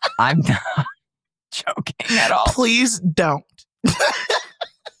 I'm not joking at all. Please don't.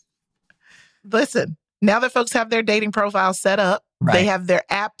 Listen, now that folks have their dating profiles set up, they have their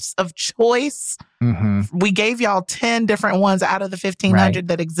apps of choice. Mm-hmm. We gave y'all 10 different ones out of the 1,500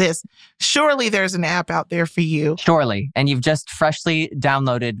 that exist. Surely there's an app out there for you. Surely. And you've just freshly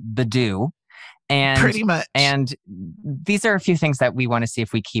downloaded the Do. And pretty much. And these are a few things that we want to see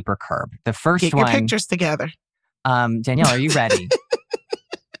if we keep or curb. The first Get one. Get your pictures together. Danielle, are you ready?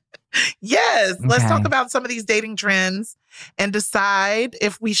 Yes. Okay. Let's talk about some of these dating trends and decide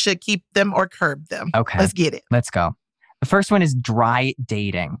if we should keep them or curb them. Okay. Let's get it. Let's go. The first one is dry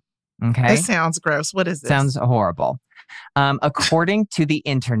dating. Okay. This sounds gross. What is this? Sounds horrible. According to the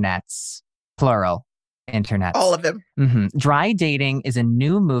internets, plural, internets. All of them. Mm-hmm. Dry dating is a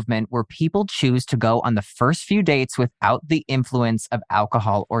new movement where people choose to go on the first few dates without the influence of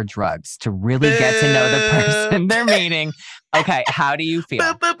alcohol or drugs to really get to know the person they're meeting. Okay, how do you feel?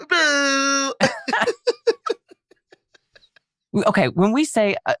 Okay, when we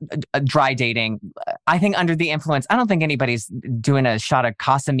say a dry dating, I think under the influence, I don't think anybody's doing a shot of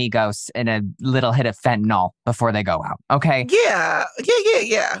Casamigos and a little hit of fentanyl before they go out, okay? Yeah.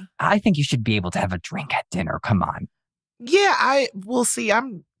 I think you should be able to have a drink at dinner, come on. Yeah, we'll see,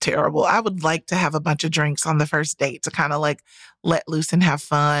 I'm terrible. I would like to have a bunch of drinks on the first date to kind of like let loose and have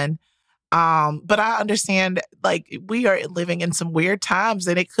fun. But I understand, like, we are living in some weird times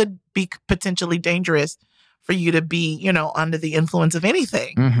and it could be potentially dangerous for you to be, under the influence of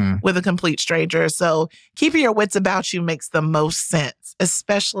anything with a complete stranger. So keeping your wits about you makes the most sense,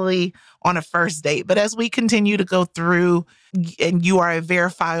 especially on a first date. But as we continue to go through and you are a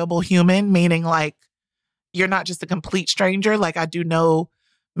verifiable human, meaning like you're not just a complete stranger. Like I do know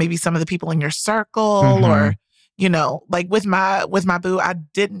maybe some of the people in your circle or, like with my boo, I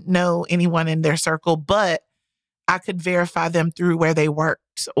didn't know anyone in their circle, but I could verify them through where they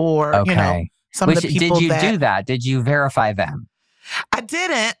worked or, some of the people did you do that? Did you verify them? I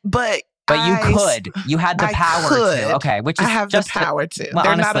didn't, but you could. You had the power to. Okay, which is I have just the power to. Well,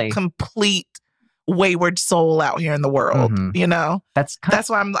 They're honestly, not a complete wayward soul out here in the world. That's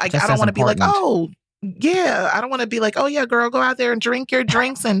why I'm like, I don't want to be like, oh, Yeah, I don't want to be like, oh yeah, girl, go out there and drink your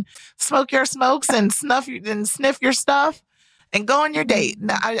drinks and smoke your smokes and sniff your stuff and go on your date.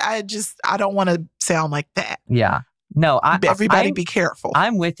 No, I don't want to sound like that. Yeah. No, Everybody be careful.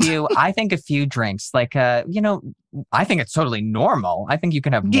 I'm with you. I think a few drinks, like, I think it's totally normal. I think you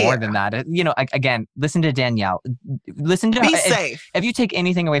can have more than that. Again, listen to Danielle. Listen to Be her. safe. If you take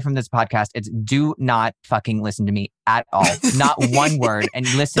anything away from this podcast, it's do not fucking listen to me at all. Not one word. And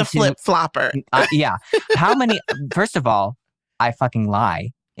listen the to flip flopper. Yeah. First of all, I fucking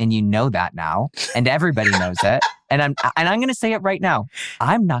lie. And you know that now. And everybody knows it. And I'm going to say it right now.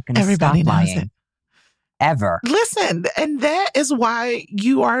 I'm not going to stop lying. It. Ever. Listen, and that is why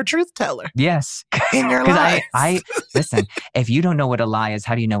you are a truth teller. Yes. In your life. I listen, if you don't know what a lie is,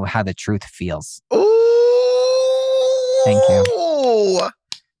 how do you know how the truth feels? Ooh. Thank you.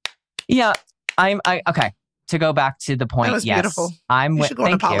 Yeah. Okay. To go back to the point, that was yes. Beautiful. You should go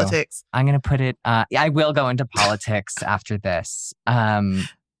into politics. I'm going to put it, I will go into politics after this.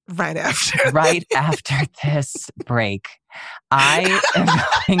 Right after. Right after this break. I am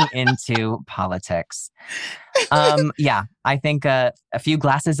going into politics. Yeah, I think a few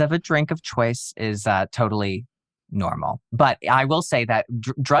glasses of a drink of choice is totally normal. But I will say that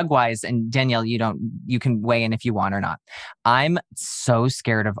drug-wise, and Danielle, you can weigh in if you want or not. I'm so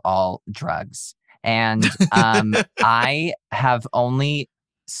scared of all drugs. And I have only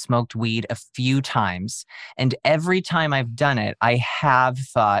smoked weed a few times. And every time I've done it, I have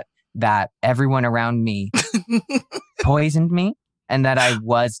thought that everyone around me poisoned me and that I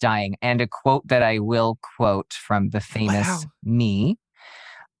was dying. And a quote that I will quote from the famous me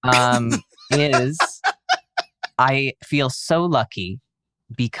is, I feel so lucky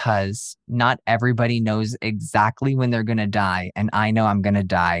because not everybody knows exactly when they're going to die. And I know I'm going to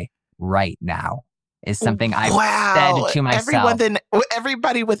die right now. Is something I've said to myself.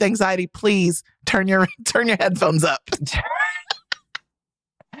 Everybody with anxiety, please turn your headphones up.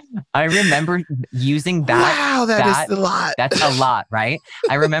 I remember using that. Wow, that is a lot. That's a lot, right?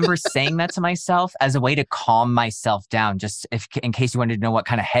 I remember saying that to myself as a way to calm myself down, just in case you wanted to know what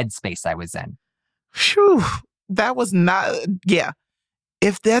kind of headspace I was in. Phew, that was not. Yeah,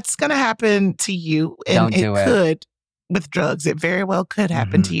 if that's gonna happen to you, and it could with drugs, it very well could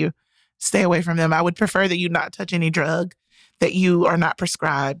happen to you. Stay away from them. I would prefer that you not touch any drug that you are not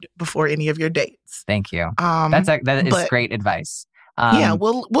prescribed before any of your dates. Thank you. That is great advice. Yeah,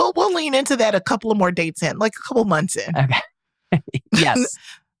 we'll lean into that a couple of more dates in, like a couple months in. Okay. Yes.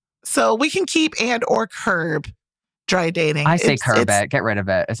 So we can keep and or curb dry dating. I say curb it. Get rid of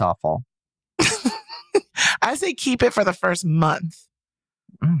it. It's awful. I say keep it for the first month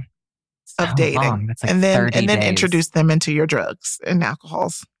of dating, like and then days. Introduce them into your drugs and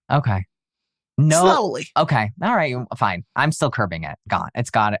alcohols. Okay. No. Slowly. Okay. All right. Fine. I'm still curbing it.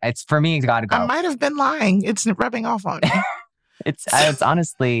 It's for me. It's got to go. I might have been lying. It's rubbing off on me. It's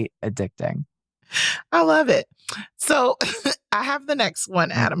honestly addicting. I love it. So I have the next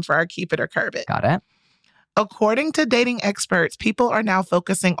one, Adam, for our keep it or curb it. Got it. According to dating experts, people are now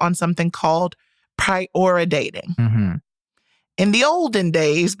focusing on something called priority dating. Mm-hmm. In the olden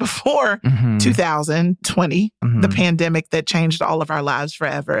days, before 2020, the pandemic that changed all of our lives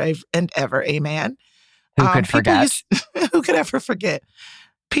forever and ever, amen. Who could forget? Who could ever forget?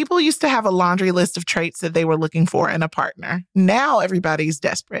 People used to have a laundry list of traits that they were looking for in a partner. Now everybody's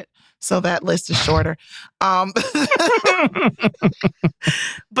desperate, so that list is shorter. But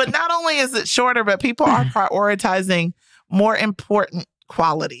not only is it shorter, but people are prioritizing more important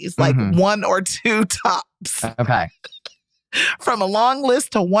qualities, like one or two tops. Okay. From a long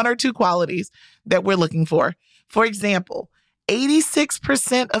list to one or two qualities that we're looking for. For example,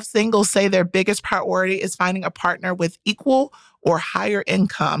 86% of singles say their biggest priority is finding a partner with equal or higher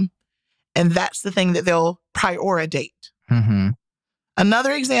income. And that's the thing that they'll prioritize. Mm-hmm.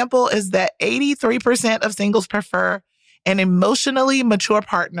 Another example is that 83% of singles prefer an emotionally mature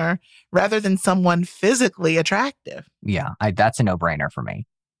partner rather than someone physically attractive. Yeah, that's a no-brainer for me.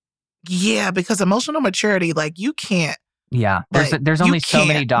 Yeah, because emotional maturity, like you can't. Yeah, there's only so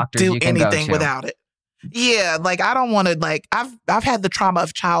many doctors you can go to. Do anything without it. Yeah, like I don't want to. Like I've had the trauma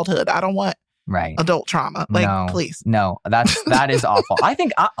of childhood. I don't want adult trauma. Like no, please, no, that is awful. I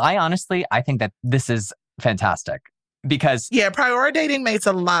think I honestly think that this is fantastic because priority dating makes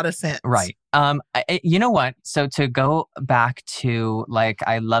a lot of sense. Right. You know what? So to go back to like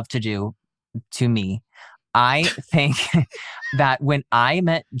I love to do to me, I think that when I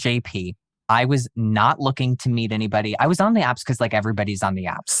met JP. I was not looking to meet anybody. I was on the apps because like everybody's on the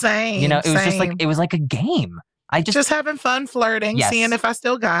apps. Same. You know, it was just like, it was like a game. I just having fun flirting, seeing if I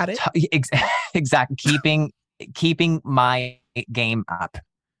still got it. Exactly. Keeping my game up.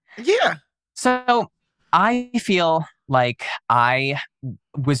 Yeah. So I feel like I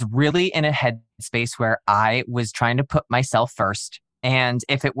was really in a headspace where I was trying to put myself first. And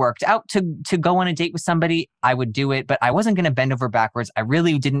if it worked out to go on a date with somebody, I would do it, but I wasn't going to bend over backwards. I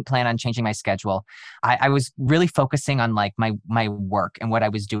really didn't plan on changing my schedule. I was really focusing on like my work and what I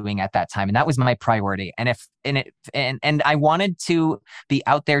was doing at that time, and that was my priority. And I wanted to be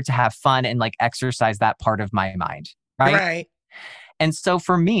out there to have fun and like exercise that part of my mind, right? Right. And so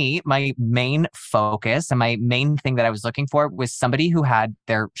for me, my main focus and my main thing that I was looking for was somebody who had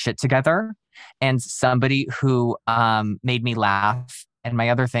their shit together and somebody who made me laugh. And my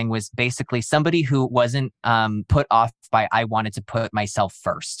other thing was basically somebody who wasn't put off by I wanted to put myself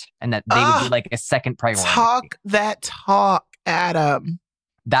first and that they would be like a second priority. Talk that talk, Adam.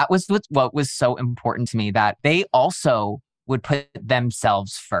 That was what was so important to me, that they also would put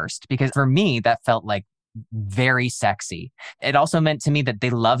themselves first, because for me, that felt like very sexy. It also meant to me that they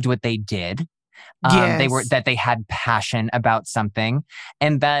loved what they did. That they had passion about something,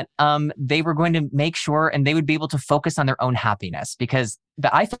 and that they were going to make sure and they would be able to focus on their own happiness, because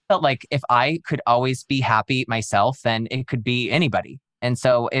I felt like if I could always be happy myself, then it could be anybody. And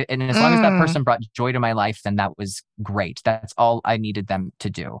so, and as long as that person brought joy to my life, then that was great. That's all I needed them to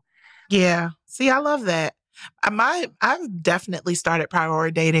do. Yeah. See, I love that. I've definitely started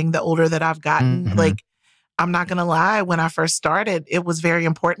priority dating the older that I've gotten. Mm-hmm. Like, I'm not going to lie. When I first started, it was very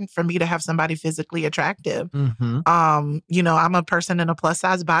important for me to have somebody physically attractive. Mm-hmm. I'm a person in a plus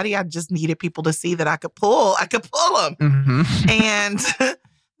size body. I just needed people to see that I could pull them. Mm-hmm. And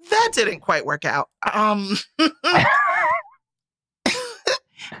that didn't quite work out.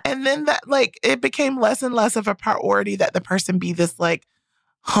 And then that, like, it became less and less of a priority that the person be this like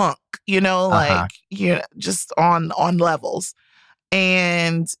hunk, just on levels.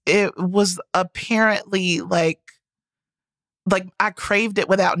 And it was apparently like I craved it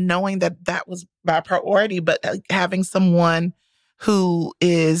without knowing that was my priority, but having someone who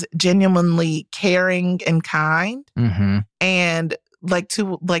is genuinely caring and kind, mm-hmm. and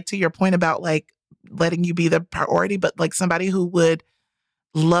to your point about like letting you be the priority, but like somebody who would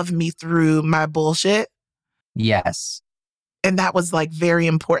love me through my bullshit. Yes. And that was like very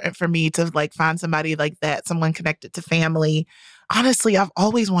important for me to like find somebody like that, someone connected to family. Honestly, I've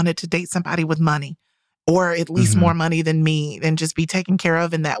always wanted to date somebody with money, or at least more money than me, and just be taken care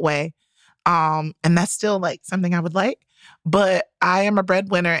of in that way. And that's still like something I would like. But I am a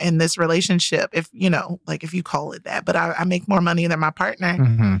breadwinner in this relationship, if you call it that. But I make more money than my partner.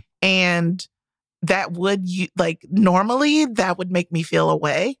 Mm-hmm. And that would normally that would make me feel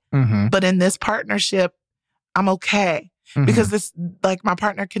away. Mm-hmm. But in this partnership, I'm okay. Mm-hmm. Because this, like, my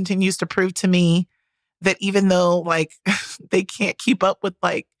partner continues to prove to me that even though like they can't keep up with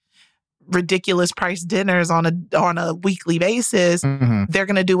like ridiculous price dinners on a weekly basis, they're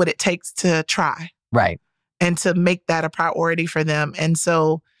going to do what it takes to try. Right. And to make that a priority for them. And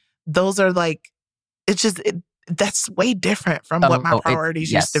so those are like, that's way different from what my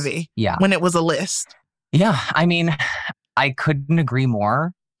priorities used to be. Yeah. When it was a list. Yeah. I mean, I couldn't agree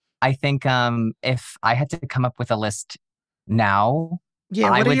more. I think if I had to come up with a list now,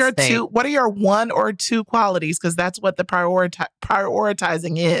 what are your one or two qualities? Because that's what the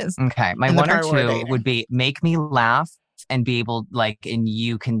prioritizing is. Okay. My one or two would be make me laugh and be able, like, and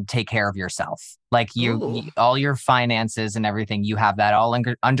you can take care of yourself. Like you all your finances and everything, you have that all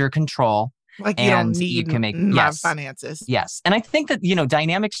under control. Like you don't need my finances. Yes. And I think that,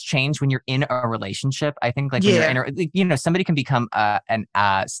 dynamics change when you're in a relationship. I think like when you're somebody can become a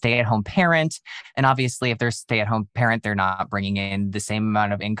stay-at-home parent. And obviously if they're a stay-at-home parent, they're not bringing in the same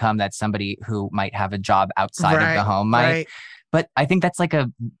amount of income that somebody who might have a job outside of the home might. Right. But I think that's like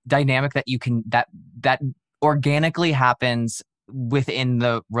a dynamic that you can, that organically happens within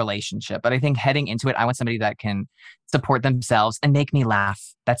the relationship. But I think heading into it, I want somebody that can support themselves and make me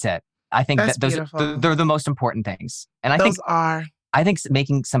laugh. That's it. I think that they're the most important things. And I think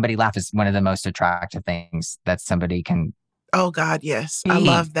making somebody laugh is one of the most attractive things that somebody can. Oh God, yes. I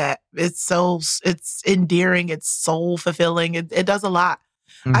love that. It's endearing. It's soul fulfilling. It does a lot.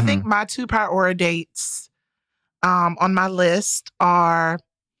 Mm-hmm. I think my two priority dates on my list are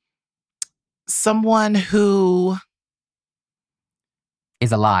someone who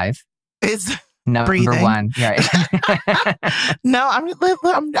is alive. Number breathing. One. Right. No,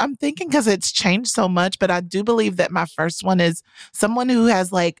 I'm thinking because it's changed so much, but I do believe that my first one is someone who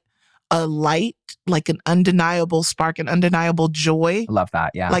has like a light, like an undeniable spark, an undeniable joy. I love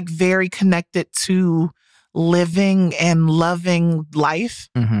that. Yeah. Like very connected to living and loving life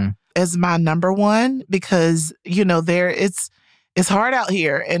as my number one, because, it's hard out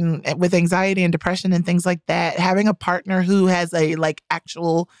here and with anxiety and depression and things like that. Having a partner who has a like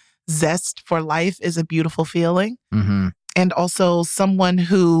actual zest for life is a beautiful feeling. Mm-hmm. And also someone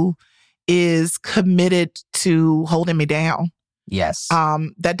who is committed to holding me down. Yes.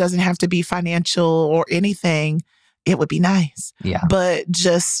 That doesn't have to be financial or anything. It would be nice. Yeah. But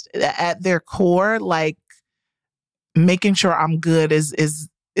just at their core, like making sure I'm good is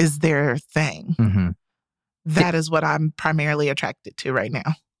their thing. Mm-hmm. That is what I'm primarily attracted to right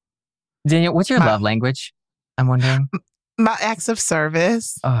now. Danielle, what's your love language? I'm wondering. My acts of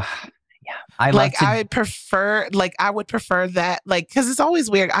service. Oh, yeah. I would prefer that, like, because it's always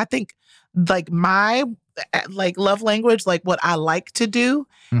weird. I think like my love language, like what I like to do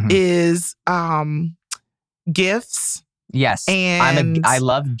is gifts. Yes. And I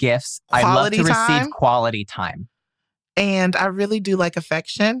love gifts. I love to receive quality time. And I really do like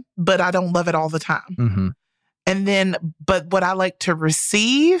affection, but I don't love it all the time. Mm-hmm. And then, but what I like to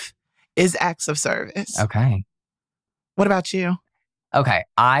receive is acts of service. Okay. What about you? Okay.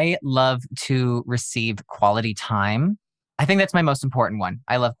 I love to receive quality time. I think that's my most important one.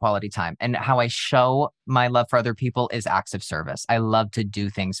 I love quality time. And how I show my love for other people is acts of service. I love to do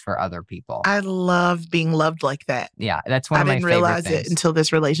things for other people. I love being loved like that. Yeah, that's one of my favorite things. I didn't realize it until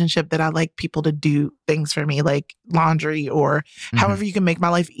this relationship that I like people to do things for me, like laundry or however you can make my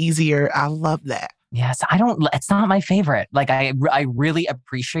life easier. I love that. Yes, it's not my favorite. Like I really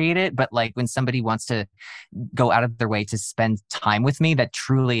appreciate it. But like when somebody wants to go out of their way to spend time with me, that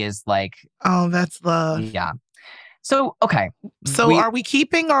truly is like, oh, that's love. Yeah. So, okay. So are we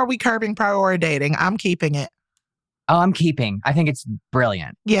keeping or are we curbing priority dating? I'm keeping it. Oh, I'm keeping. I think it's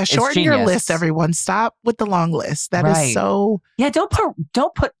brilliant. Yeah, shorten your list, everyone. Stop with the long list. That is so... Yeah, don't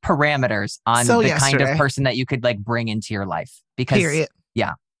put parameters on the kind of person that you could like bring into your life. Because, period.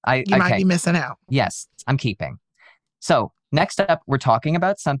 Yeah. You might be missing out. Yes, I'm keeping. So next up, we're talking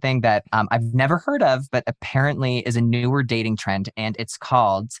about something that I've never heard of, but apparently is a newer dating trend, and it's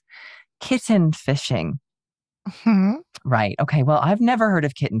called kitten fishing. Mm-hmm. Right. Okay. Well, I've never heard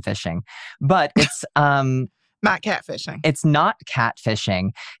of kitten fishing, but it's not catfishing. It's not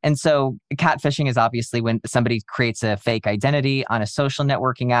catfishing. And so catfishing is obviously when somebody creates a fake identity on a social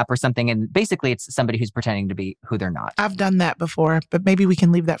networking app or something. And basically it's somebody who's pretending to be who they're not. I've done that before, but maybe we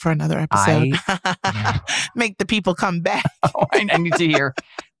can leave that for another episode. Make the people come back. Oh, I need to hear.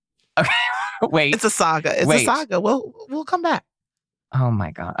 Okay. Wait. It's a saga. It's a saga. We'll come back. Oh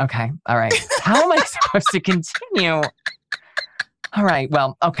my God. Okay. All right. How am I supposed to continue? All right.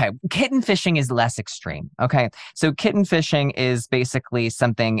 Well, okay. Kitten fishing is less extreme. Okay. So kitten fishing is basically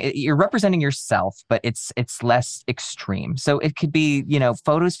something you're representing yourself, but it's less extreme. So it could be,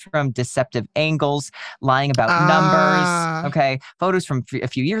 photos from deceptive angles, lying about numbers. Okay. Photos from a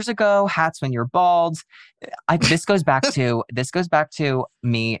few years ago, hats when you're bald. This goes back to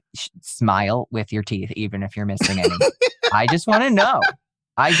me. Smile with your teeth, even if you're missing any. I just want to know.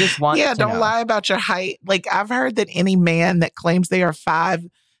 Don't lie about your height. Like I've heard that any man that claims they are 5'7"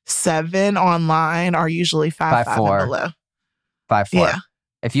 online are usually 5'5" and below. 5'4". Yeah.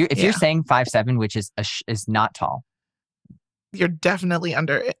 If you're saying 5'7", which is not tall, you're definitely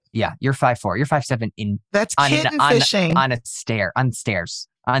under it. Yeah, you're 5'4". You're 5'7" in that's kitten fishing on stairs,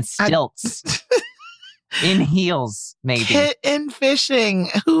 on stilts, in heels, maybe. Kitten fishing.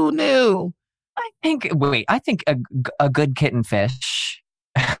 Who knew? I think a good kitten fish.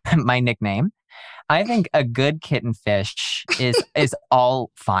 My nickname. I think a good kitten fish is all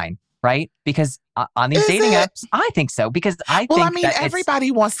fine, right? Because on these dating apps, I think so. Because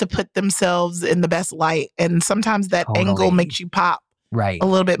everybody wants to put themselves in the best light, and sometimes that angle makes you pop a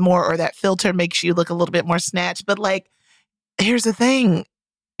little bit more, or that filter makes you look a little bit more snatched. But like, here's the thing: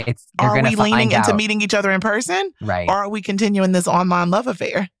 are we leaning into meeting each other in person, right? Or are we continuing this online love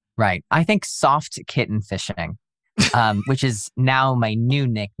affair? Right. I think soft kitten fishing. Which is now my new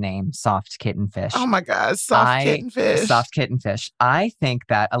nickname, soft kitten fish. Oh my God, soft kitten fish. Soft kitten fish. I think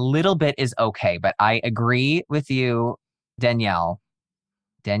that a little bit is okay, but I agree with you, Danielle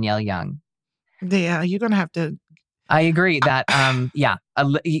Young. Yeah, you're going to have to. I agree that,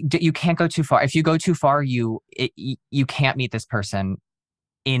 you can't go too far. If you go too far, you can't meet this person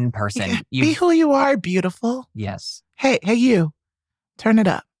in person. Be who you are, beautiful. Yes. Hey, you. Turn it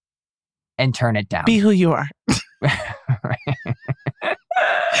up. And turn it down. Be who you are.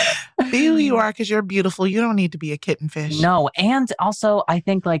 Be who you are because you're beautiful. You don't need to be a kitten fish. No. And also, I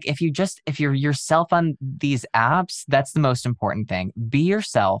think like if you're yourself on these apps, that's the most important thing. Be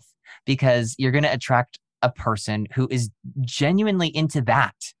yourself because you're going to attract a person who is genuinely into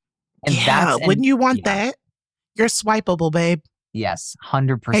that. And wouldn't you want that? You're swipeable, babe. Yes,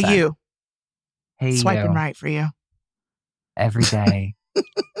 100%. Hey, you. Hey, swiping you. right for you. Every day.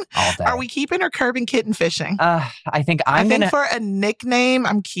 All day. Are we keeping or curbing kitten fishing? I think I think for a nickname,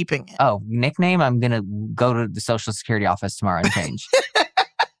 I'm keeping it. Oh, nickname? I'm going to go to the Social Security office tomorrow and change.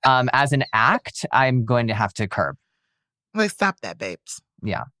 As an act, I'm going to have to curb. Like, stop that, babes.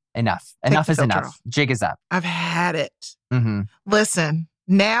 Yeah. Enough. Enough is enough. Off. Jig is up. I've had it. Listen,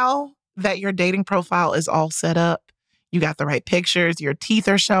 now that your dating profile is all set up, you got the right pictures, your teeth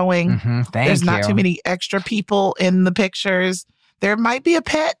are showing. There's not too many extra people in the pictures. There might be a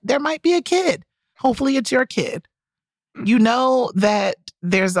pet. There might be a kid. Hopefully it's your kid. You know that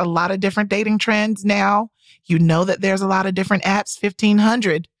there's a lot of different dating trends now. You know that there's a lot of different apps,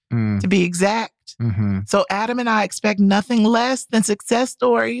 1,500 to be exact. So Adam and I expect nothing less than success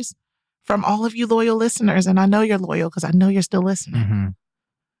stories from all of you loyal listeners. And I know you're loyal because I know you're still listening.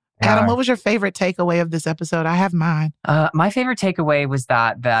 Adam, what was your favorite takeaway of this episode? I have mine. My favorite takeaway was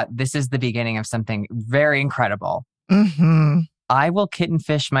that this is the beginning of something very incredible. I will kitten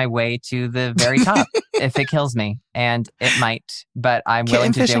fish my way to the very top if it kills me. And it might, but I'm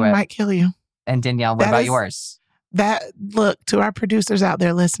willing to do it. Kitten fishing might kill you. And Danielle, what about yours? Look, to our producers out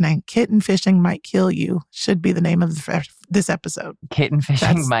there listening, kitten fishing might kill you should be the name of this episode. Kitten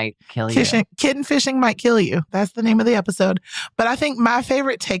fishing might kill you. Kitten fishing might kill you. That's the name of the episode. But I think my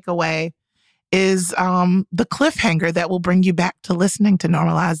favorite takeaway is the cliffhanger that will bring you back to listening to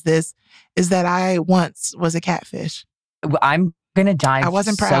Normalize This is that I once was a catfish. I'm going to dive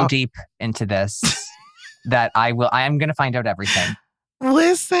so deep into this that I am going to find out everything.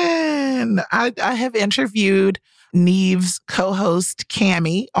 Listen, I have interviewed Neve's co-host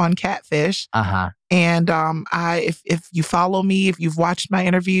Cammie on Catfish. And if you follow me, if you've watched my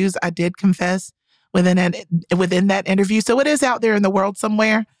interviews, I did confess within that interview. So it is out there in the world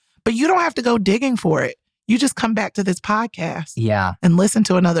somewhere, but you don't have to go digging for it. You just come back to this podcast and listen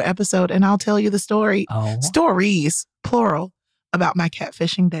to another episode and I'll tell you the story. Stories, plural, about my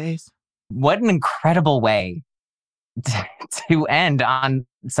catfishing days. What an incredible way to end on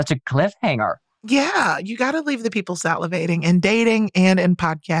such a cliffhanger. Yeah, you got to leave the people salivating in dating and in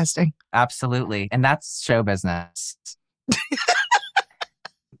podcasting. Absolutely. And that's show business.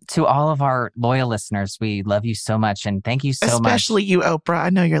 To all of our loyal listeners, we love you so much. And thank you so much. Especially you, Oprah. I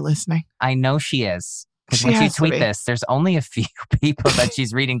know you're listening. I know she is. Because once you tweet this, there's only a few people that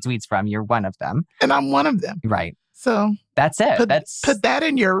she's reading tweets from. You're one of them. And I'm one of them. Right. So that's it. Put that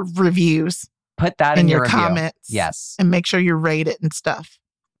in your reviews. Put that in your comments. Yes. And make sure you rate it and stuff.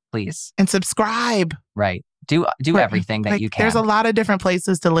 Please. And subscribe. Right. Do everything that you can. There's a lot of different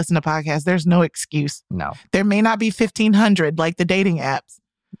places to listen to podcasts. There's no excuse. No. There may not be 1,500 like the dating apps.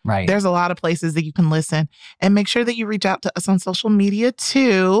 Right. There's a lot of places that you can listen. And make sure that you reach out to us on social media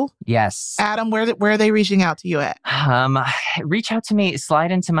too. Yes. Adam, where are they reaching out to you at? Reach out to me.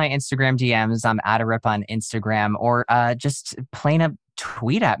 Slide into my Instagram DMs. I'm at Rippon on Instagram. Or just plain up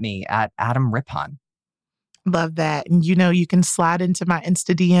tweet at me at Adam Rippon. Love that. And you can slide into my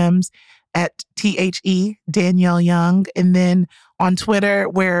Insta DMs at THE Danielle Young. And then on Twitter,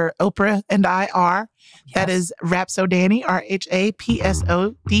 where Oprah and I are, that is Rapsodani,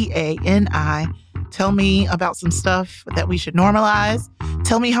 RHAPSODANI. Tell me about some stuff that we should normalize.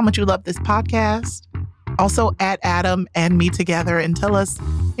 Tell me how much you love this podcast. Also, add Adam and me together and tell us,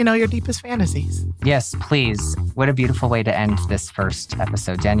 your deepest fantasies. Yes, please. What a beautiful way to end this first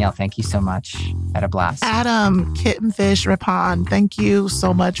episode. Danielle, thank you so much. Had a blast. Adam, Kittenfish, Rippon, thank you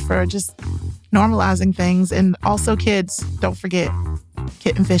so much for just normalizing things. And also, kids, don't forget,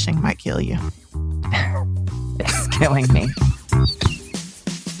 kitten fishing might kill you. It's killing me.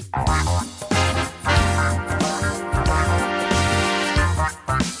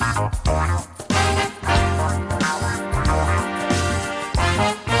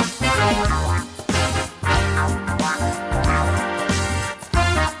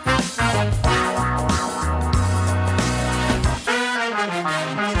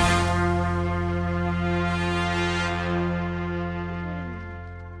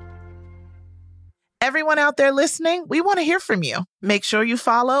 Everyone out there listening, we want to hear from you. Make sure you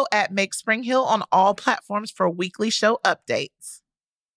follow at Make Spring Hill on all platforms for weekly show updates.